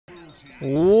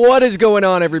What is going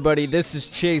on, everybody? This is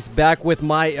Chase back with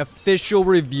my official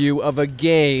review of a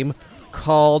game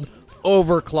called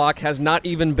Overclock. Has not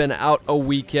even been out a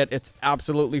week yet. It's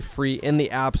absolutely free in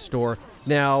the App Store.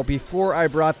 Now, before I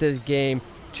brought this game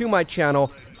to my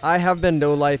channel, I have been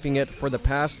no-lifing it for the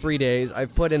past 3 days.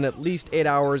 I've put in at least 8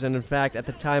 hours, and in fact, at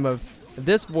the time of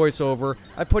this voiceover,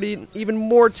 I put in even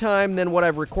more time than what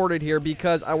I've recorded here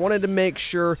because I wanted to make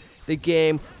sure the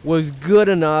game was good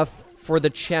enough for the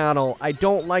channel. I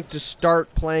don't like to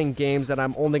start playing games that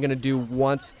I'm only going to do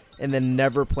once and then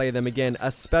never play them again,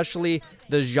 especially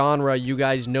the genre you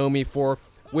guys know me for,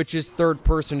 which is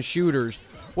third-person shooters.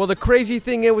 Well, the crazy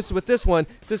thing is with this one,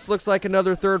 this looks like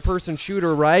another third-person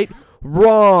shooter, right?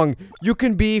 Wrong! You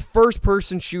can be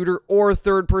first-person shooter or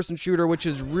third-person shooter, which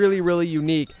is really, really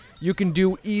unique. You can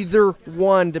do either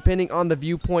one depending on the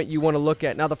viewpoint you want to look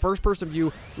at. Now, the first-person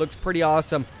view looks pretty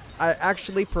awesome. I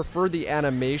actually prefer the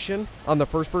animation on the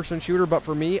first-person shooter, but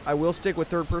for me, I will stick with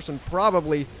third-person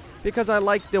probably because I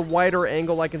like the wider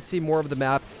angle. I can see more of the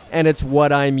map, and it's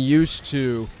what I'm used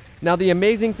to. Now, the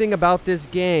amazing thing about this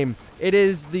game, it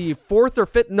is the 4th or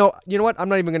 5th, no, you know what? I'm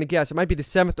not even going to guess. It might be the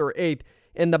 7th or 8th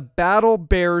in the Battle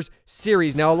Bears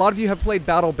series. Now, a lot of you have played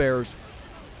Battle Bears.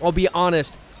 I'll be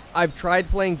honest, I've tried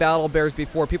playing Battle Bears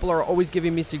before. People are always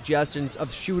giving me suggestions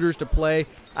of shooters to play.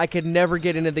 I could never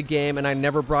get into the game, and I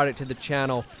never brought it to the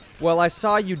channel. Well, I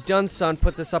saw you Dunson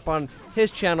put this up on his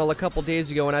channel a couple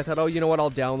days ago, and I thought, oh, you know what, I'll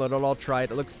download it, I'll try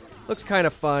it. It looks kind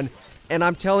of fun, and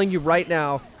I'm telling you right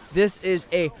now, this is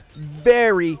a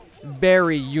very,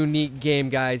 very unique game,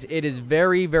 guys. It is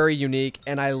very, very unique,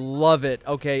 and I love it,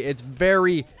 okay? It's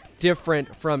very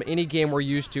different from any game we're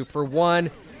used to. For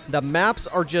one, the maps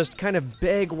are just kind of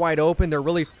big, wide open. They're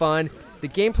really fun. The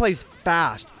gameplay's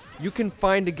fast. You can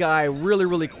find a guy really,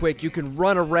 really quick. You can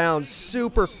run around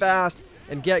super fast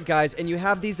and get guys. And you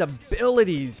have these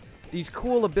abilities, these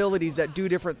cool abilities that do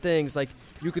different things. Like,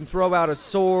 you can throw out a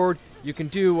sword. You can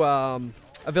do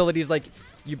abilities like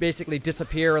you basically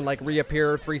disappear and, like,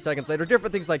 reappear 3 seconds later.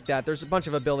 Different things like that. There's a bunch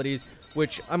of abilities,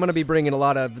 which I'm going to be bringing a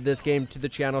lot of this game to the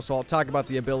channel, so I'll talk about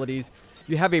the abilities.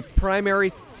 You have a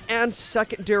primary and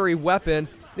secondary weapon.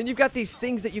 Then you've got these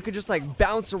things that you can just like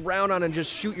bounce around on and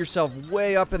just shoot yourself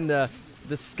way up in the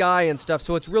sky and stuff.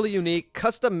 So it's really unique.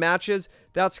 Custom matches,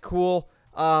 that's cool.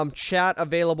 Chat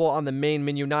available on the main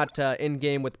menu, not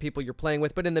in-game with people you're playing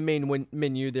with, but in the main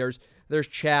menu there's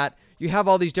chat. You have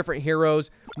all these different heroes.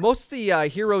 Most of the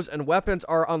heroes and weapons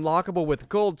are unlockable with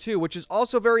gold too, which is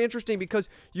also very interesting because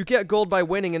you get gold by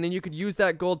winning, and then you could use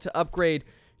that gold to upgrade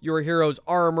your hero's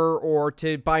armor or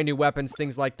to buy new weapons,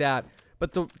 things like that.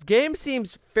 But the game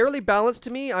seems fairly balanced to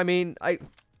me. I mean,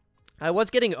 I was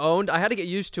getting owned. I had to get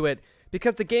used to it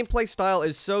because the gameplay style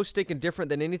is so stinking different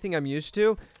than anything I'm used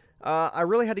to. I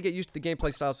really had to get used to the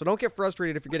gameplay style, so don't get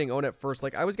frustrated if you're getting owned at first.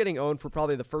 Like, I was getting owned for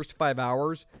probably the first 5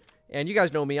 hours, and you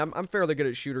guys know me. I'm fairly good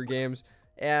at shooter games,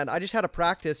 and I just had to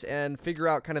practice and figure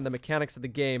out kind of the mechanics of the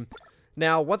game.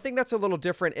 Now, one thing that's a little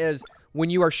different is when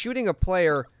you are shooting a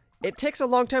player, it takes a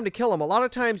long time to kill them. A lot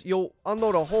of times, you'll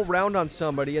unload a whole round on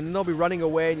somebody, and then they'll be running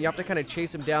away, and you have to kind of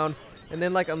chase them down, and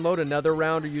then, like, unload another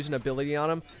round or use an ability on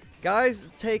them.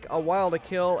 Guys take a while to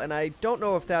kill, and I don't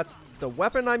know if that's the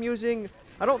weapon I'm using.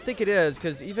 I don't think it is,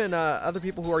 because even other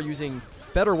people who are using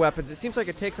better weapons, it seems like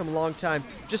it takes them a long time.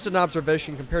 Just an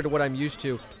observation compared to what I'm used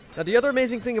to. Now, the other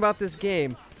amazing thing about this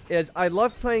game is I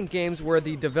love playing games where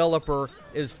the developer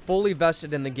is fully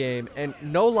vested in the game, and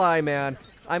no lie, man,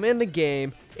 I'm in the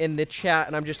game, in the chat,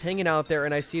 and I'm just hanging out there,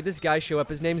 and I see this guy show up.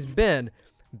 His name's Ben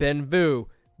Vu.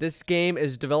 This game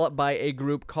is developed by a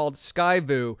group called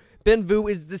Skyvu. Ben Vu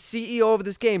is the CEO of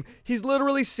this game. He's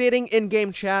literally sitting in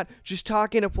game chat, just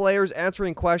talking to players,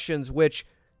 answering questions, which,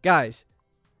 guys,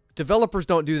 developers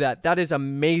don't do that. That is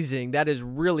amazing. That is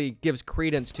really gives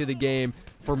credence to the game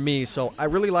for me. So I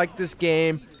really like this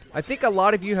game. I think a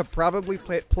lot of you have probably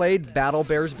played Battle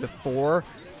Bears before,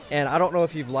 and I don't know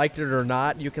if you've liked it or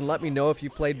not. You can let me know if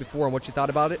you played before and what you thought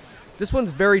about it. This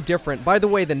one's very different. By the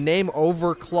way, the name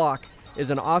Overclock is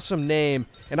an awesome name,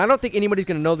 and I don't think anybody's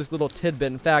going to know this little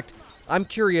tidbit. In fact, I'm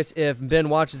curious if Ben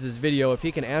watches this video, if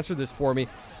he can answer this for me.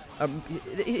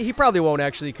 He probably won't,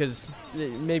 actually, because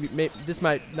maybe this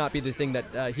might not be the thing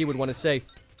that he would want to say.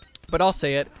 But I'll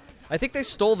say it. I think they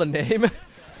stole the name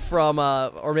from,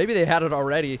 or maybe they had it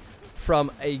already,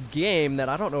 from a game that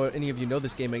I don't know if any of you know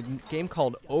this game, a game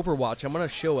called Overwatch. I'm going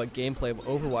to show a gameplay of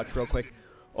Overwatch real quick.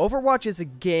 Overwatch is a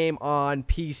game on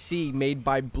PC made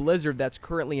by Blizzard that's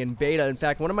currently in beta. In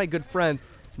fact, one of my good friends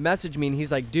messaged me and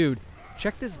he's like, dude,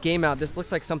 check this game out. This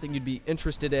looks like something you'd be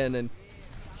interested in. And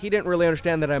he didn't really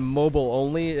understand that I'm mobile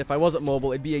only. If I wasn't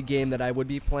mobile, it'd be a game that I would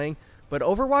be playing. But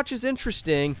Overwatch is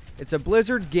interesting. It's a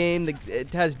Blizzard game.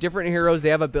 It has different heroes. They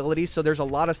have abilities, so there's a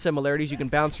lot of similarities. You can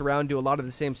bounce around, do a lot of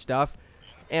the same stuff.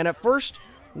 And at first,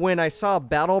 when I saw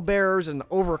Battle Bears and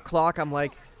Overclock, I'm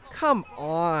like, come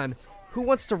on. Who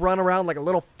wants to run around like a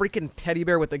little freaking teddy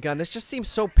bear with a gun? This just seems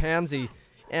so pansy.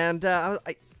 And I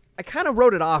kind of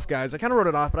wrote it off, guys. I kind of wrote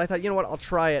it off, but I thought, you know what, I'll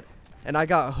try it. And I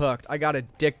got hooked. I got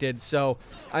addicted. So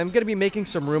I'm going to be making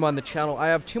some room on the channel. I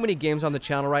have too many games on the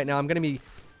channel right now. I'm going to be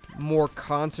more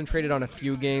concentrated on a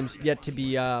few games yet to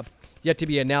be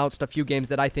announced. A few games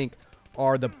that I think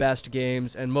are the best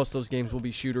games, and most of those games will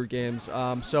be shooter games.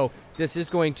 So this is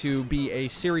going to be a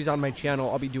series on my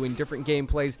channel. I'll be doing different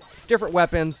gameplays, different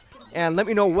weapons, and let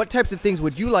me know what types of things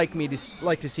would you like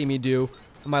to see me do.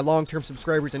 My long-term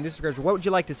subscribers and new subscribers, what would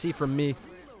you like to see from me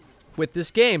with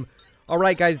this game?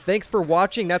 Alright guys, thanks for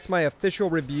watching. That's my official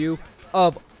review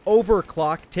of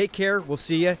Overclock. Take care. We'll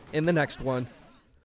see you in the next one.